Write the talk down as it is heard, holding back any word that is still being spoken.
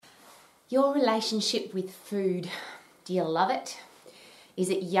Your relationship with food, do you love it? Is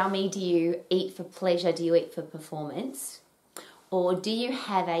it yummy? Do you eat for pleasure? Do you eat for performance? Or do you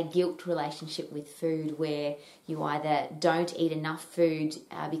have a guilt relationship with food where you either don't eat enough food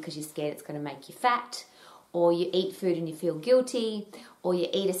because you're scared it's going to make you fat, or you eat food and you feel guilty, or you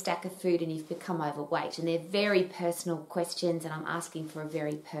eat a stack of food and you've become overweight? And they're very personal questions, and I'm asking for a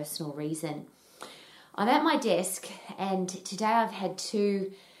very personal reason. I'm at my desk, and today I've had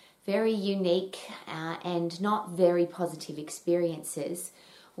two very unique and not very positive experiences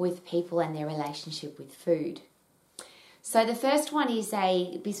with people and their relationship with food. So the first one is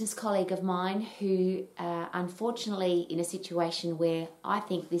a business colleague of mine who unfortunately in a situation where I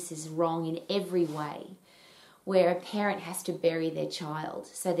think this is wrong in every way, where a parent has to bury their child,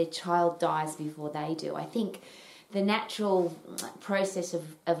 so their child dies before they do. I think the natural process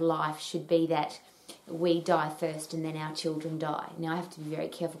of life should be that we die first and then our children die. Now I have to be very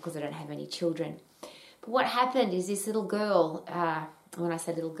careful because I don't have any children. But what happened is this little girl, when I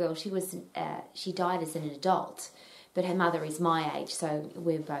say little girl, she died as an adult, but her mother is my age, so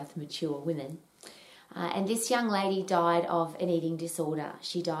we're both mature women. And this young lady died of an eating disorder.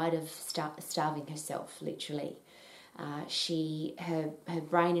 She died of starving herself, literally. Her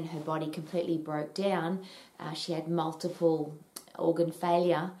brain and her body completely broke down. She had multiple organ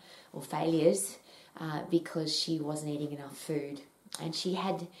failures because she wasn't eating enough food. And she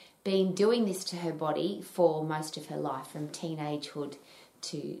had been doing this to her body for most of her life, from teenagehood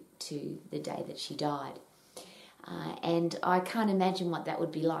to the day that she died. And I can't imagine what that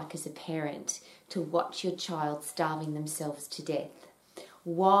would be like as a parent, to watch your child starving themselves to death.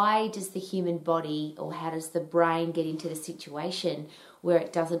 Why does the human body, or how does the brain get into the situation where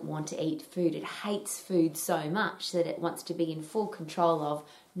it doesn't want to eat food? It hates food so much that it wants to be in full control of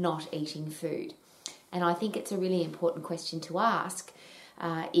not eating food. And I think it's a really important question to ask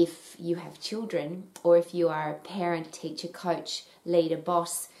if you have children, or if you are a parent, teacher, coach, leader,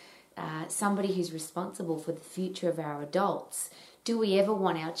 boss, somebody who's responsible for the future of our adults. Do we ever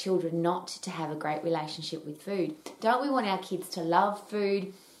want our children not to have a great relationship with food? Don't we want our kids to love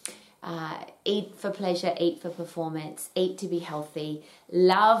food, eat for pleasure, eat for performance, eat to be healthy,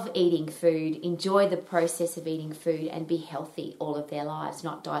 love eating food, enjoy the process of eating food, and be healthy all of their lives,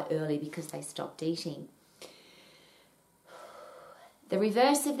 not die early because they stopped eating? The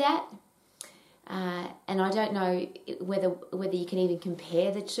reverse of that, and I don't know whether you can even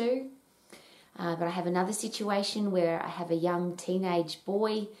compare the two, but I have another situation where I have a young teenage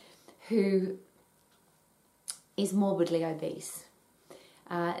boy who is morbidly obese.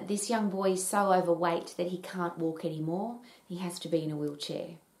 This young boy is so overweight that he can't walk anymore. He has to be in a wheelchair.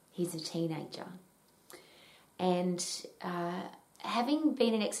 He's a teenager. And having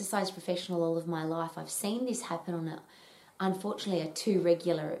been an exercise professional all of my life, I've seen this happen on unfortunately a too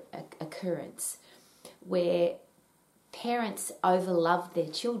regular occurrence, where parents overlove their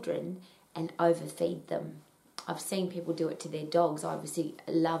children and overfeed them. I've seen people do it to their dogs. I obviously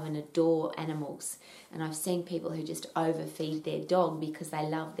love and adore animals, and I've seen people who just overfeed their dog because they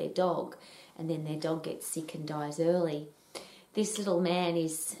love their dog, and then their dog gets sick and dies early. This little man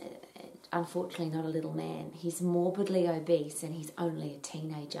is unfortunately not a little man. He's morbidly obese and he's only a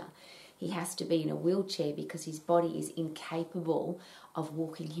teenager. He has to be in a wheelchair because his body is incapable of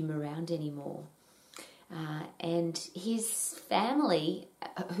walking him around anymore. And his family,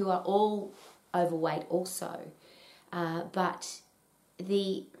 who are all overweight also, and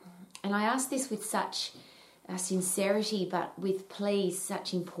I ask this with such sincerity, but with please,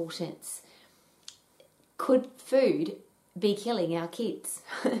 such importance. Could food be killing our kids?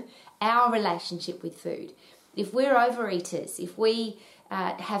 Our relationship with food. If we're overeaters, if we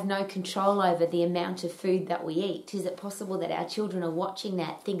have no control over the amount of food that we eat, is it possible that our children are watching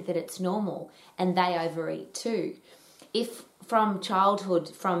that, think that it's normal, and they overeat too? If from childhood,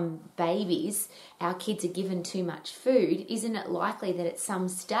 from babies, our kids are given too much food, isn't it likely that at some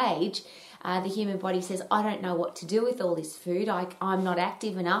stage the human body says, I don't know what to do with all this food, I'm not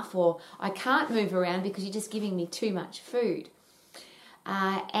active enough, or I can't move around because you're just giving me too much food?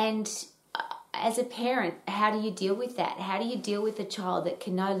 And as a parent, how do you deal with that? How do you deal with a child that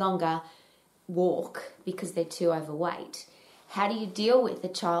can no longer walk because they're too overweight? How do you deal with a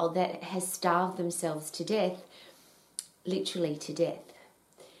child that has starved themselves to death, literally to death?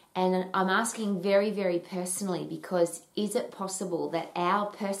 And I'm asking very, very personally, because is it possible that our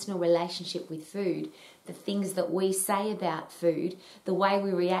personal relationship with food, the things that we say about food, the way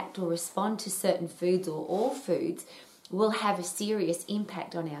we react or respond to certain foods or all foods, will have a serious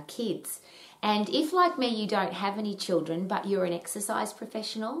impact on our kids? And if, like me, you don't have any children, but you're an exercise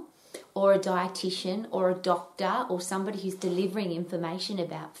professional, or a dietitian or a doctor or somebody who's delivering information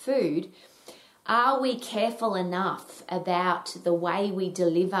about food, are we careful enough about the way we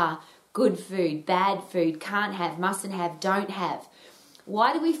deliver good food, bad food, can't have, mustn't have, don't have?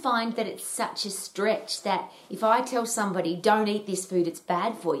 Why do we find that it's such a stretch that if I tell somebody, don't eat this food, it's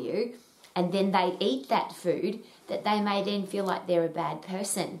bad for you, and then they eat that food, that they may then feel like they're a bad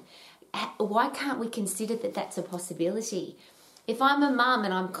person? Why can't we consider that that's a possibility? If I'm a mum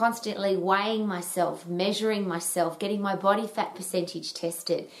and I'm constantly weighing myself, measuring myself, getting my body fat percentage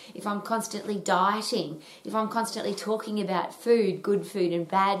tested, if I'm constantly dieting, if I'm constantly talking about food, good food and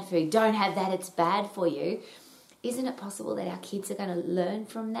bad food, don't have that, it's bad for you, isn't it possible that our kids are going to learn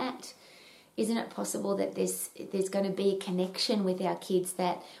from that? Isn't it possible that there's going to be a connection with our kids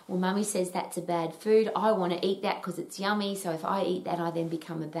that, well, mummy says that's a bad food, I want to eat that because it's yummy, so if I eat that, I then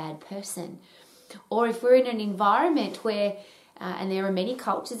become a bad person? Or if we're in an environment where, and there are many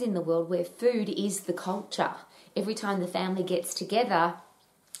cultures in the world where food is the culture. Every time the family gets together,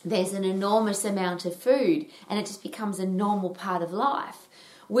 there's an enormous amount of food and it just becomes a normal part of life,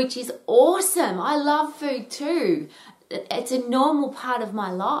 which is awesome. I love food too. It's a normal part of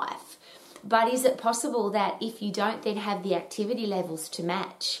my life. But is it possible that if you don't then have the activity levels to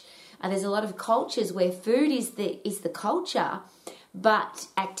match, there's a lot of cultures where food is the culture, but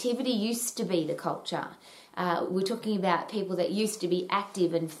activity used to be the culture. We're talking about people that used to be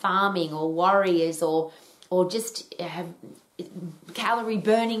active and farming or warriors or just have calorie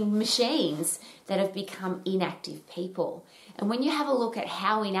burning machines that have become inactive people. And when you have a look at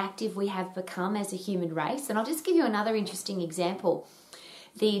how inactive we have become as a human race, and I'll just give you another interesting example.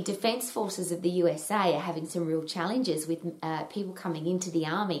 The Defence Forces of the USA are having some real challenges with people coming into the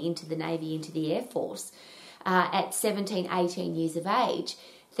Army, into the Navy, into the Air Force at 17, 18 years of age.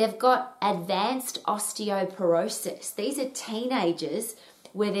 They've got advanced osteoporosis. These are teenagers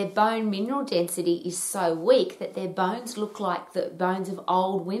where their bone mineral density is so weak that their bones look like the bones of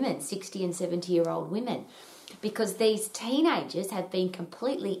old women, 60 and 70-year-old women, because these teenagers have been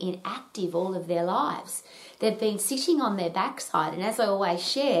completely inactive all of their lives. They've been sitting on their backside, and as I always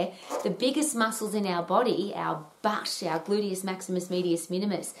share, the biggest muscles in our body, our butt, our gluteus maximus, medius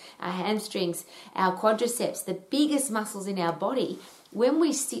minimus, our hamstrings, our quadriceps, the biggest muscles in our body, when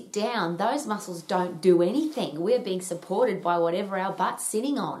we sit down, those muscles don't do anything. We're being supported by whatever our butt's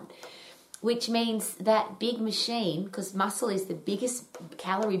sitting on, which means that big machine, because muscle is the biggest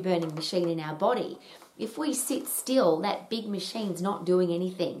calorie burning machine in our body, if we sit still, that big machine's not doing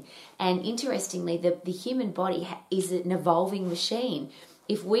anything. And interestingly, the human body is an evolving machine.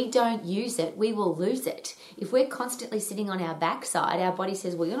 If we don't use it, we will lose it. If we're constantly sitting on our backside, our body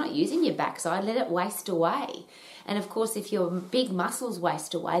says, well, you're not using your backside, let it waste away. And of course, if your big muscles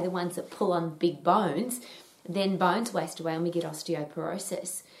waste away, the ones that pull on big bones, then bones waste away and we get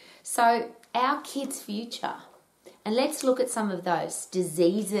osteoporosis. So our kids' future, and let's look at some of those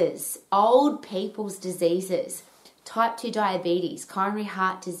diseases, old people's diseases, type 2 diabetes, coronary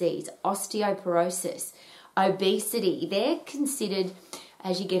heart disease, osteoporosis, obesity. They're considered,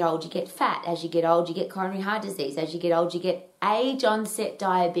 as you get old, you get fat. As you get old, you get coronary heart disease. As you get old, you get age-onset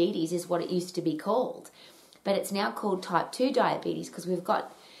diabetes is what it used to be called. But it's now called type 2 diabetes because we've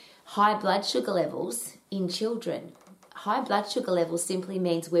got high blood sugar levels in children. High blood sugar levels simply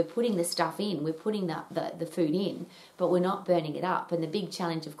means we're putting the stuff in, we're putting the food in, but we're not burning it up. And the big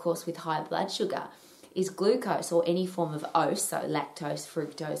challenge, of course, with high blood sugar is glucose or any form of OS, so lactose,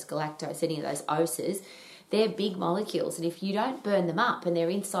 fructose, galactose, any of those OSes. They're big molecules, and if you don't burn them up and they're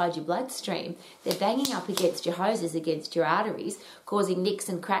inside your bloodstream, they're banging up against your hoses, against your arteries, causing nicks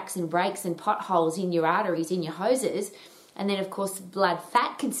and cracks and breaks and potholes in your arteries, in your hoses. And then, of course, blood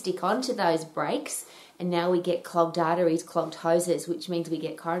fat can stick onto those breaks, and now we get clogged arteries, clogged hoses, which means we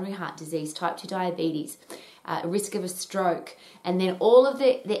get coronary heart disease, type 2 diabetes, risk of a stroke, and then all of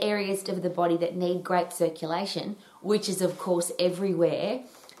the areas of the body that need great circulation, which is, of course, everywhere.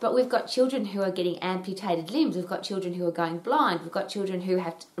 But we've got children who are getting amputated limbs. We've got children who are going blind. We've got children who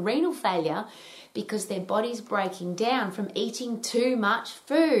have renal failure because their body's breaking down from eating too much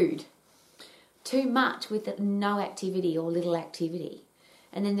food. Too much with no activity or little activity.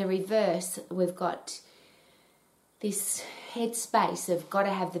 And then the reverse, we've got this headspace of got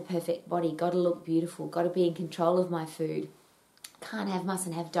to have the perfect body, got to look beautiful, got to be in control of my food. Can't have,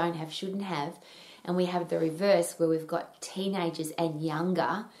 mustn't have, don't have, shouldn't have. And we have the reverse where we've got teenagers and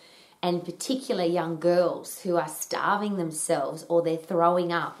younger, and particular young girls who are starving themselves, or they're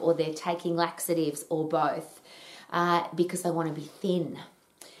throwing up, or they're taking laxatives, or both, because they want to be thin.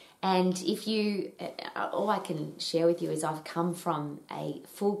 And if you, all I can share with you is I've come from a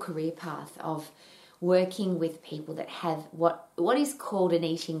full career path of working with people that have what is called an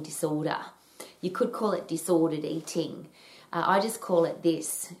eating disorder. You could call it disordered eating. I just call it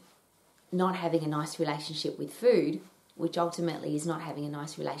this, not having a nice relationship with food, which ultimately is not having a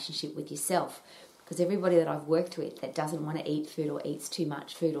nice relationship with yourself. Because everybody that I've worked with that doesn't want to eat food or eats too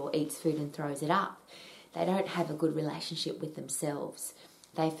much food or eats food and throws it up, they don't have a good relationship with themselves.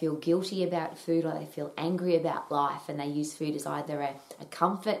 They feel guilty about food, or they feel angry about life, and they use food as either a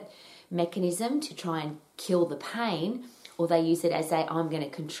comfort mechanism to try and kill the pain, or they use it as I'm going to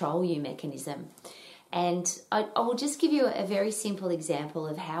control you mechanism. And I will just give you a very simple example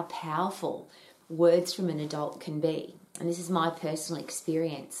of how powerful words from an adult can be. And this is my personal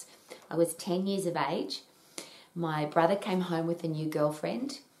experience. I was 10 years of age. My brother came home with a new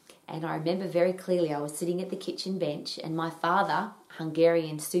girlfriend, and I remember very clearly I was sitting at the kitchen bench, and my father,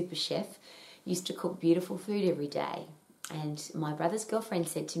 Hungarian super chef, used to cook beautiful food every day. And my brother's girlfriend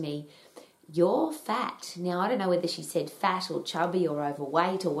said to me, "You're fat." Now, I don't know whether she said fat or chubby or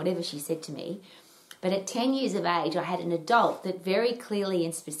overweight or whatever she said to me, but at 10 years of age, I had an adult that very clearly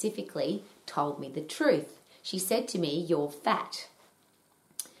and specifically told me the truth. She said to me, "You're fat."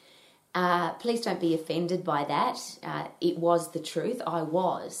 Please don't be offended by that. It was the truth. I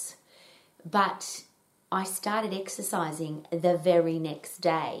was. But I started exercising the very next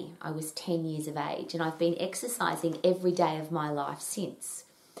day. I was 10 years of age, and I've been exercising every day of my life since.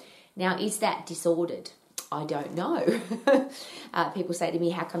 Now, is that disordered? I don't know. People say to me,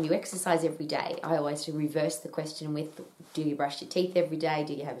 "How come you exercise every day?" I always reverse the question with, do you brush your teeth every day?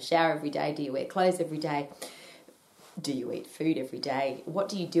 Do you have a shower every day? Do you wear clothes every day? Do you eat food every day? What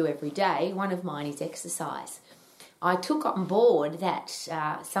do you do every day? One of mine is exercise. I took on board that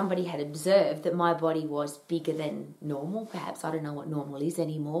somebody had observed that my body was bigger than normal. Perhaps I don't know what normal is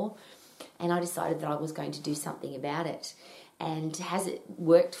anymore. And I decided that I was going to do something about it. And has it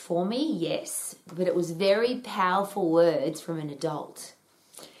worked for me? Yes. But it was very powerful words from an adult.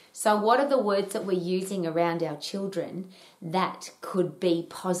 So what are the words that we're using around our children that could be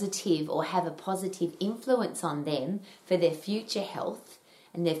positive or have a positive influence on them for their future health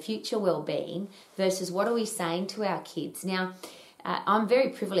and their future well-being, versus what are we saying to our kids? Now, I'm very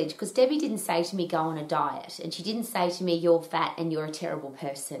privileged because Debbie didn't say to me, "Go on a diet," and she didn't say to me, "You're fat and you're a terrible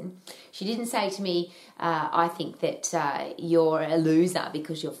person." She didn't say to me, "I think that you're a loser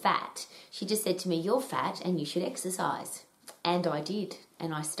because you're fat." She just said to me, "You're fat and you should exercise." And I did,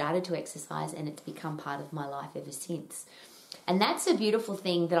 and I started to exercise, and it's become part of my life ever since. And that's a beautiful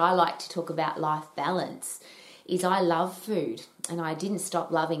thing that I like to talk about life balance, is I love food, and I didn't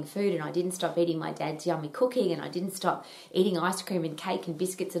stop loving food, and I didn't stop eating my dad's yummy cooking, and I didn't stop eating ice cream and cake and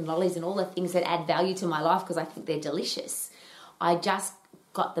biscuits and lollies and all the things that add value to my life because I think they're delicious. I just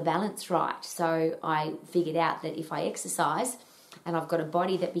got the balance right. So I figured out that if I exercise and I've got a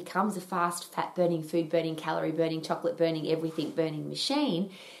body that becomes a fast, fat-burning, food-burning, calorie-burning, chocolate-burning, everything-burning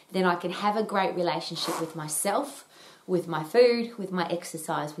machine, then I can have a great relationship with myself, with my food, with my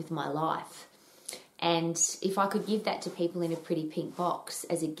exercise, with my life. And if I could give that to people in a pretty pink box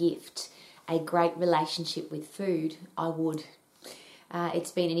as a gift, a great relationship with food, I would.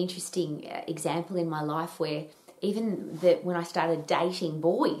 It's been an interesting example in my life where even when I started dating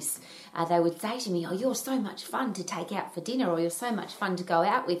boys, they would say to me, "Oh, you're so much fun to take out for dinner," or "You're so much fun to go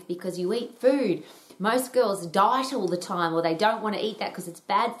out with because you eat food." Most girls diet all the time, or they don't want to eat that because it's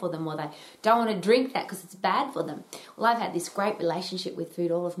bad for them, or they don't want to drink that because it's bad for them. Well, I've had this great relationship with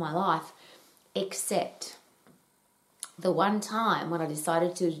food all of my life, except the one time when I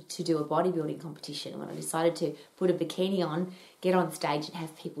decided to do a bodybuilding competition, when I decided to put a bikini on, get on stage and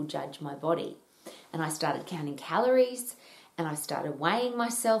have people judge my body. And I started counting calories, and I started weighing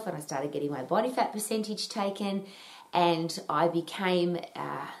myself, and I started getting my body fat percentage taken, and I became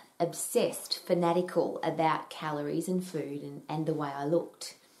obsessed, fanatical about calories and food and the way I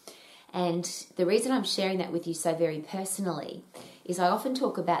looked. And the reason I'm sharing that with you so very personally is I often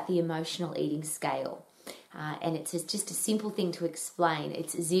talk about the emotional eating scale. And it's just a simple thing to explain.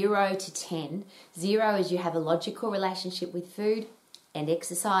 It's 0 to 10. 0 is you have a logical relationship with food and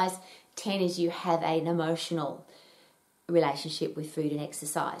exercise. 10 is you have an emotional relationship with food and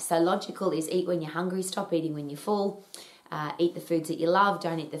exercise. So logical is eat when you're hungry, stop eating when you're full. Eat the foods that you love,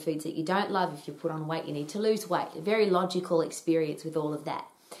 don't eat the foods that you don't love. If you put on weight, you need to lose weight. A very logical experience with all of that.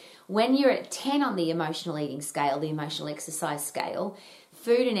 When you're at 10 on the emotional eating scale, the emotional exercise scale,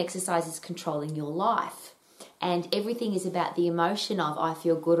 food and exercise is controlling your life. And everything is about the emotion of I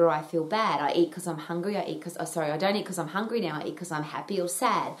feel good or I feel bad. I eat because I'm hungry. I don't eat because I'm hungry now. I eat because I'm happy or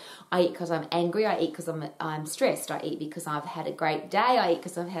sad. I eat because I'm angry. I eat because I'm stressed. I eat because I've had a great day. I eat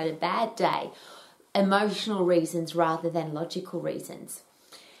because I've had a bad day. Emotional reasons rather than logical reasons.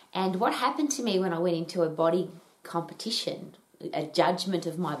 And what happened to me when I went into a body competition, a judgment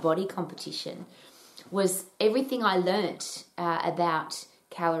of my body competition, was everything I learnt about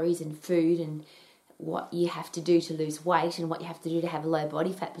calories and food and what you have to do to lose weight and what you have to do to have a low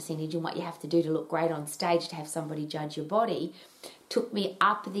body fat percentage and what you have to do to look great on stage to have somebody judge your body, took me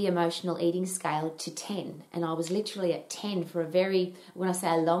up the emotional eating scale to 10. And I was literally at 10 for when I say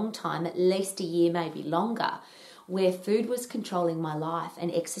a long time, at least a year, maybe longer, where food was controlling my life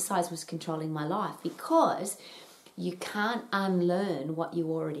and exercise was controlling my life, because you can't unlearn what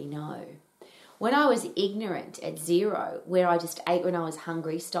you already know. When I was ignorant at 0, where I just ate when I was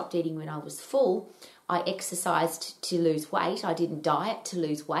hungry, stopped eating when I was full, I exercised to lose weight. I didn't diet to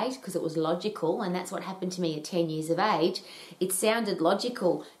lose weight because it was logical, and that's what happened to me at 10 years of age. It sounded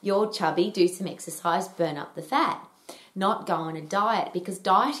logical. You're chubby, do some exercise, burn up the fat. Not go on a diet, because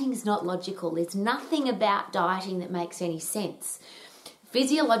dieting is not logical. There's nothing about dieting that makes any sense.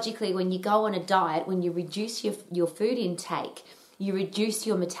 Physiologically, when you go on a diet, when you reduce your food intake, you reduce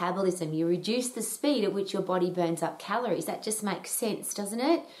your metabolism, you reduce the speed at which your body burns up calories. That just makes sense, doesn't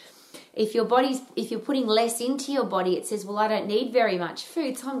it? If you're putting less into your body, it says, well, I don't need very much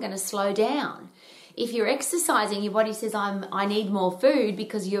food, so I'm going to slow down. If you're exercising, your body says, I need more food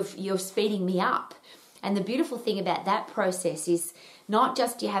because you're speeding me up. And the beautiful thing about that process is not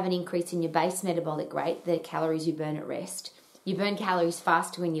just you have an increase in your base metabolic rate, the calories you burn at rest. You burn calories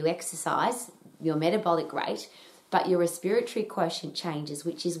faster when you exercise, your metabolic rate, but your respiratory quotient changes,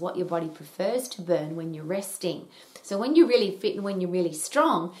 which is what your body prefers to burn when you're resting. So when you're really fit and when you're really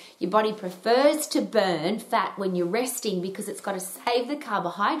strong, your body prefers to burn fat when you're resting, because it's got to save the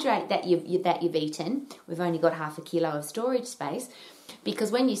carbohydrate that you've eaten. We've only got 0.5 kilo of storage space.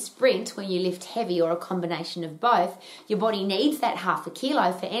 Because when you sprint, when you lift heavy, or a combination of both, your body needs that 0.5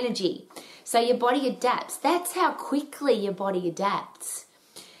 kilo for energy. So your body adapts. That's how quickly your body adapts.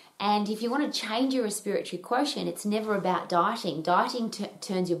 And if you want to change your respiratory quotient, it's never about dieting. Dieting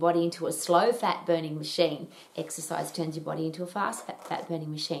turns your body into a slow fat burning machine. Exercise turns your body into a fast fat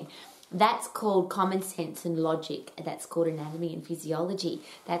burning machine. That's called common sense and logic. That's called anatomy and physiology.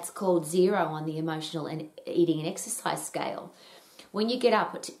 That's called 0 on the emotional and eating and exercise scale. When you get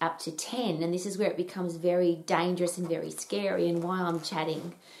up to 10, and this is where it becomes very dangerous and very scary, and why I'm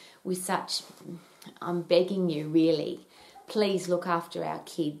chatting with I'm begging you really, please look after our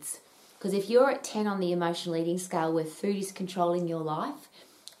kids. Because if you're at 10 on the emotional eating scale, where food is controlling your life,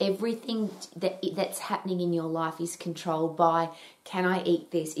 everything that's happening in your life is controlled by, can I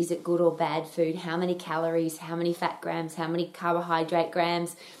eat this? Is it good or bad food? How many calories? How many fat grams? How many carbohydrate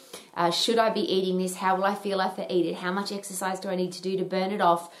grams? Should I be eating this? How will I feel if I eat it? How much exercise do I need to do to burn it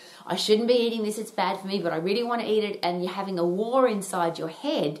off? I shouldn't be eating this, it's bad for me, but I really want to eat it. And you're having a war inside your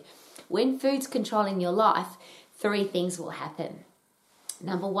head. When food's controlling your life, 3 things will happen.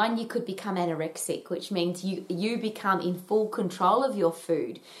 Number 1, you could become anorexic, which means you become in full control of your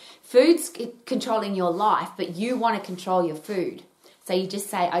food. Food's controlling your life, but you want to control your food. So you just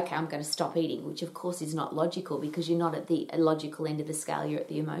say, okay, I'm going to stop eating, which of course is not logical, because you're not at the logical end of the scale, you're at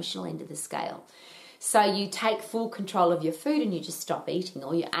the emotional end of the scale. So you take full control of your food and you just stop eating,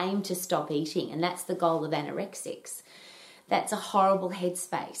 or you aim to stop eating, and that's the goal of anorexics. That's a horrible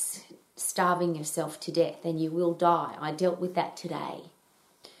headspace, starving yourself to death, and you will die. I dealt with that today.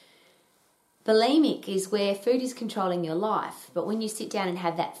 Bulimic is where food is controlling your life, but when you sit down and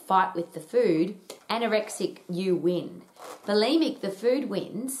have that fight with the food, anorexic, you win. Bulimic, the food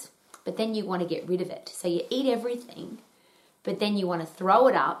wins, but then you want to get rid of it. So you eat everything, but then you want to throw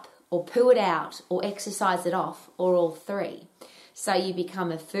it up, or poo it out, or exercise it off, or all 3. So you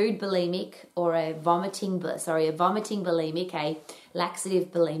become a food bulimic, or a vomiting bulimic, a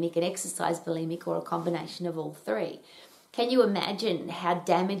laxative bulimic, an exercise bulimic, or a combination of all 3. Can you imagine how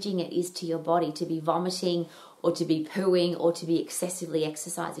damaging it is to your body to be vomiting, or to be pooing, or to be excessively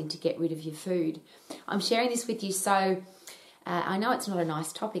exercising to get rid of your food? I'm sharing this with you so I know it's not a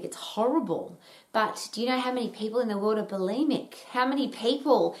nice topic, it's horrible, but do you know how many people in the world are bulimic? How many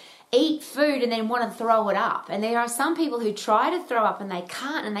people eat food and then want to throw it up? And there are some people who try to throw up and they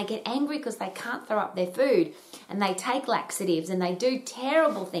can't, and they get angry because they can't throw up their food, and they take laxatives and they do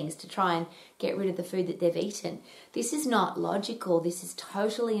terrible things to try and get rid of the food that they've eaten. This is not logical. This is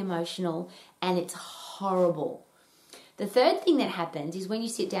totally emotional, and it's horrible. The third thing that happens is when you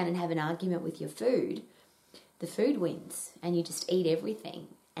sit down and have an argument with your food, the food wins and you just eat everything.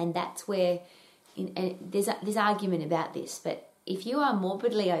 And that's where there's argument about this, but if you are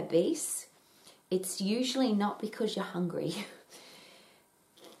morbidly obese, it's usually not because you're hungry.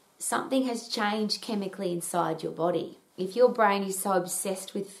 Something has changed chemically inside your body. if your brain is so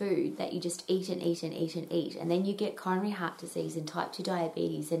obsessed with food that you just eat and eat and eat and eat, and then you get coronary heart disease and type 2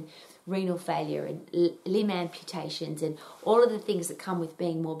 diabetes and renal failure and limb amputations and all of the things that come with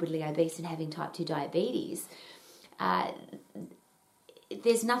being morbidly obese and having type 2 diabetes,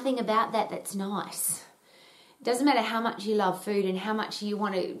 there's nothing about that that's nice. It doesn't matter how much you love food and how much you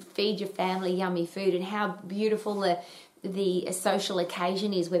want to feed your family yummy food and how beautiful the social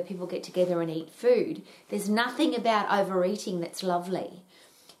occasion is where people get together and eat food. There's nothing about overeating that's lovely.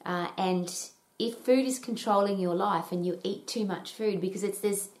 And if food is controlling your life and you eat too much food, because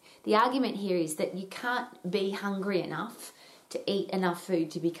the argument here is that you can't be hungry enough to eat enough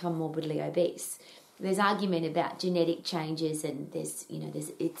food to become morbidly obese. There's argument about genetic changes, and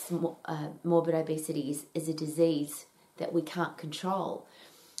morbid obesity is a disease that we can't control.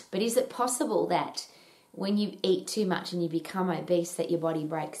 But is it possible that when you eat too much and you become obese, that your body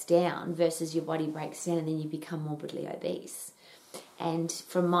breaks down versus your body breaks down and then you become morbidly obese? And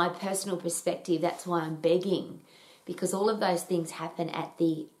from my personal perspective, that's why I'm begging, because all of those things happen at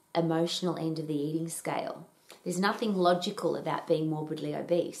the emotional end of the eating scale. There's nothing logical about being morbidly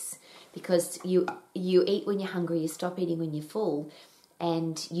obese, because you eat when you're hungry, you stop eating when you're full,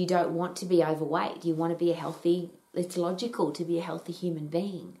 and you don't want to be overweight. You want to be it's logical to be a healthy human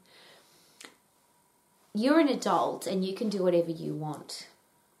being. You're an adult and you can do whatever you want.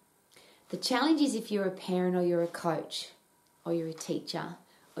 The challenge is if you're a parent or you're a coach or you're a teacher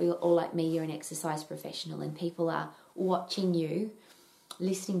or like me, you're an exercise professional and people are watching you,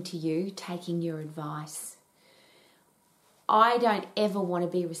 listening to you, taking your advice. I don't ever want to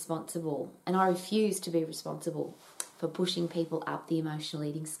be responsible, and I refuse to be responsible for pushing people up the emotional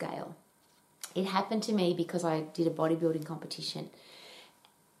eating scale. It happened to me because I did a bodybuilding competition.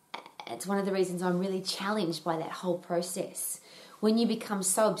 It's one of the reasons I'm really challenged by that whole process. When you become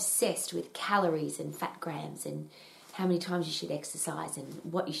so obsessed with calories and fat grams and how many times you should exercise and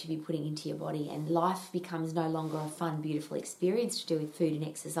what you should be putting into your body, and life becomes no longer a fun, beautiful experience to do with food and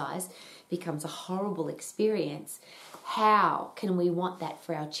exercise, becomes a horrible experience. How can we want that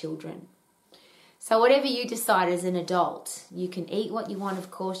for our children? So whatever you decide as an adult, you can eat what you want,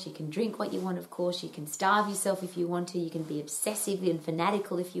 of course, you can drink what you want, of course, you can starve yourself if you want to, you can be obsessive and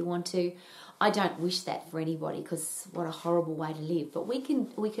fanatical if you want to. I don't wish that for anybody, because what a horrible way to live. But we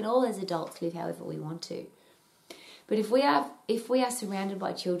can all as adults live however we want to. But if we are surrounded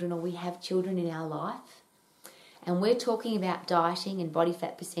by children, or we have children in our life, and we're talking about dieting and body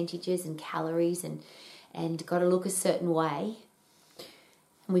fat percentages and calories and got to look a certain way,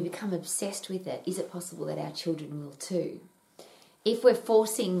 and we become obsessed with it, is it possible that our children will too? If we're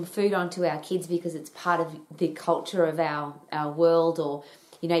forcing food onto our kids because it's part of the culture of our world, or,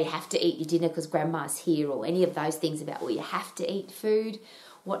 you have to eat your dinner because grandma's here, or any of those things about, you have to eat food,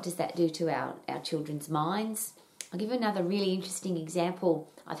 what does that do to our children's minds? I'll give you another really interesting example.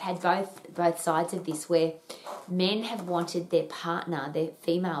 I've had both sides of this, where men have wanted their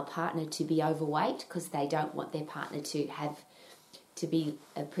female partner to be overweight because they don't want their partner to be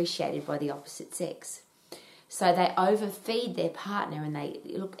appreciated by the opposite sex. So they overfeed their partner and they,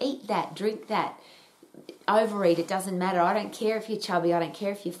 look, eat that, drink that, overeat, it doesn't matter. I don't care if you're chubby, I don't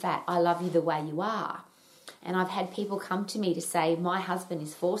care if you're fat, I love you the way you are. And I've had people come to me to say, my husband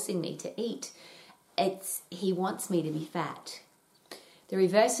is forcing me to eat. He wants me to be fat. The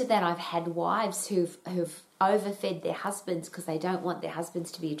reverse of that, I've had wives who've overfed their husbands because they don't want their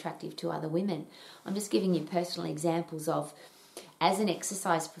husbands to be attractive to other women. I'm just giving you personal examples of, as an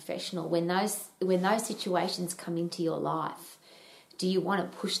exercise professional, when those situations come into your life, do you want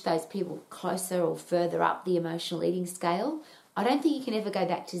to push those people closer or further up the emotional eating scale? I don't think you can ever go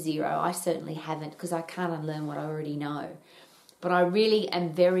back to zero. I certainly haven't, because I can't unlearn what I already know. But I really am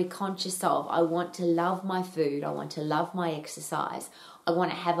very conscious of, I want to love my food, I want to love my exercise, I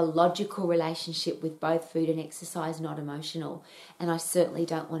want to have a logical relationship with both food and exercise, not emotional. And I certainly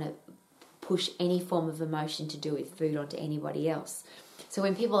don't want to push any form of emotion to do with food onto anybody else. So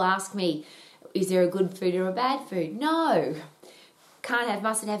when people ask me, is there a good food or a bad food? No. Can't have,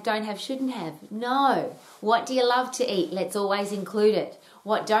 mustn't have, don't have, shouldn't have. No. What do you love to eat? Let's always include it.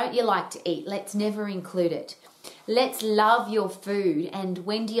 What don't you like to eat? Let's never include it. Let's love your food, and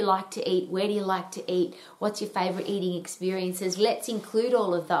when do you like to eat? Where do you like to eat? What's your favourite eating experiences? Let's include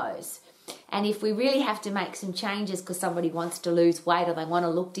all of those. And if we really have to make some changes because somebody wants to lose weight, or they want to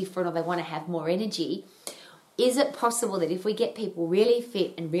look different, or they want to have more energy, is it possible that if we get people really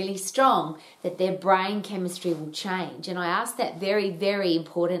fit and really strong, that their brain chemistry will change? And I ask that very, very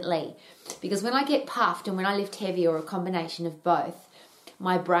importantly, because when I get puffed and when I lift heavy, or a combination of both,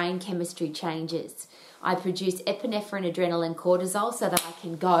 my brain chemistry changes. I produce epinephrine, adrenaline, cortisol so that I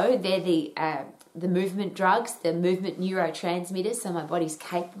can go. They're the movement drugs, the movement neurotransmitters, so my body's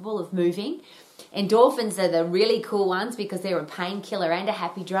capable of moving. Endorphins are the really cool ones because they're a painkiller and a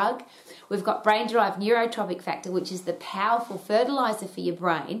happy drug. We've got brain-derived neurotropic factor, which is the powerful fertilizer for your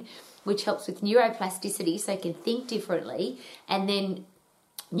brain, which helps with neuroplasticity so you can think differently, and then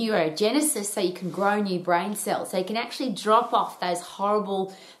neurogenesis so you can grow new brain cells. So you can actually drop off those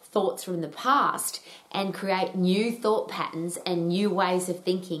horrible thoughts from the past and create new thought patterns and new ways of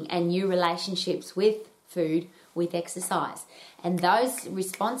thinking and new relationships with food, with exercise. And those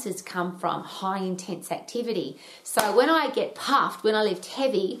responses come from high intense activity. So when I get puffed, when I lift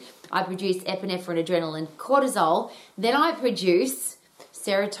heavy, I produce epinephrine, adrenaline, cortisol. Then I produce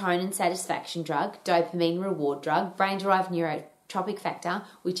serotonin satisfaction drug, dopamine reward drug, brain-derived neurotropic factor,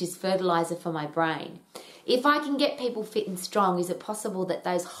 which is fertilizer for my brain. If I can get people fit and strong, is it possible that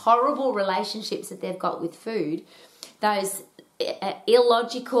those horrible relationships that they've got with food, those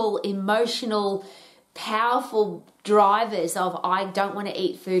illogical, emotional, powerful drivers of I don't want to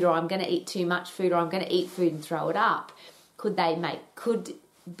eat food, or I'm going to eat too much food, or I'm going to eat food and throw it up, could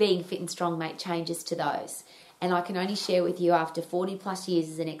being fit and strong make changes to those? And I can only share with you after 40 plus years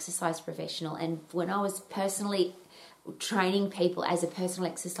as an exercise professional, and when I was personally training people as a personal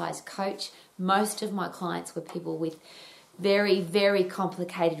exercise coach, most of my clients were people with very, very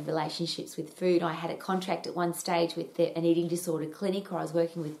complicated relationships with food. I had a contract at one stage with an eating disorder clinic where I was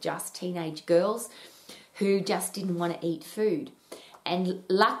working with just teenage girls who just didn't want to eat food. And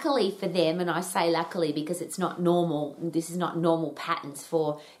luckily for them, and I say luckily because it's not normal, this is not normal patterns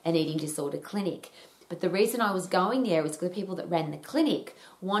for an eating disorder clinic. But the reason I was going there was because the people that ran the clinic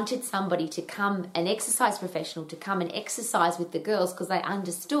wanted somebody to come, an exercise professional, to come and exercise with the girls because they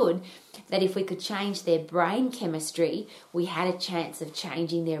understood that if we could change their brain chemistry, we had a chance of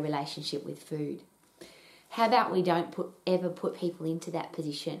changing their relationship with food. How about we don't ever put people into that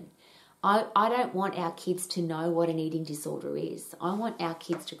position? I don't want our kids to know what an eating disorder is. I want our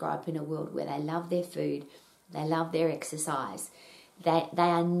kids to grow up in a world where they love their food, they love their exercise, they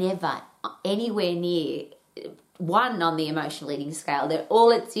are never anywhere near 1 on the emotional eating scale. They're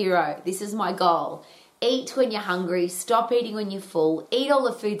all at 0. This is my goal. Eat when you're hungry, stop eating when you're full, eat all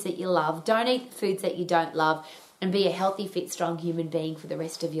the foods that you love, don't eat the foods that you don't love, and be a healthy, fit, strong human being for the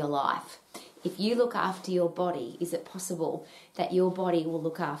rest of your life. If you look after your body, is it possible that your body will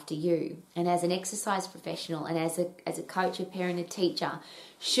look after you? And as an exercise professional and as a coach, a parent, a teacher,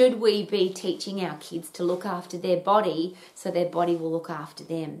 should we be teaching our kids to look after their body so their body will look after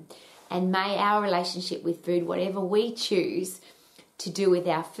them? And may our relationship with food, whatever we choose to do with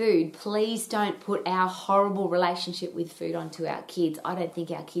our food, please don't put our horrible relationship with food onto our kids. I don't think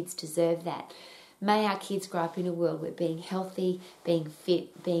our kids deserve that. May our kids grow up in a world where being healthy, being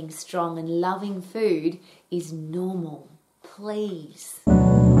fit, being strong and loving food is normal. Please.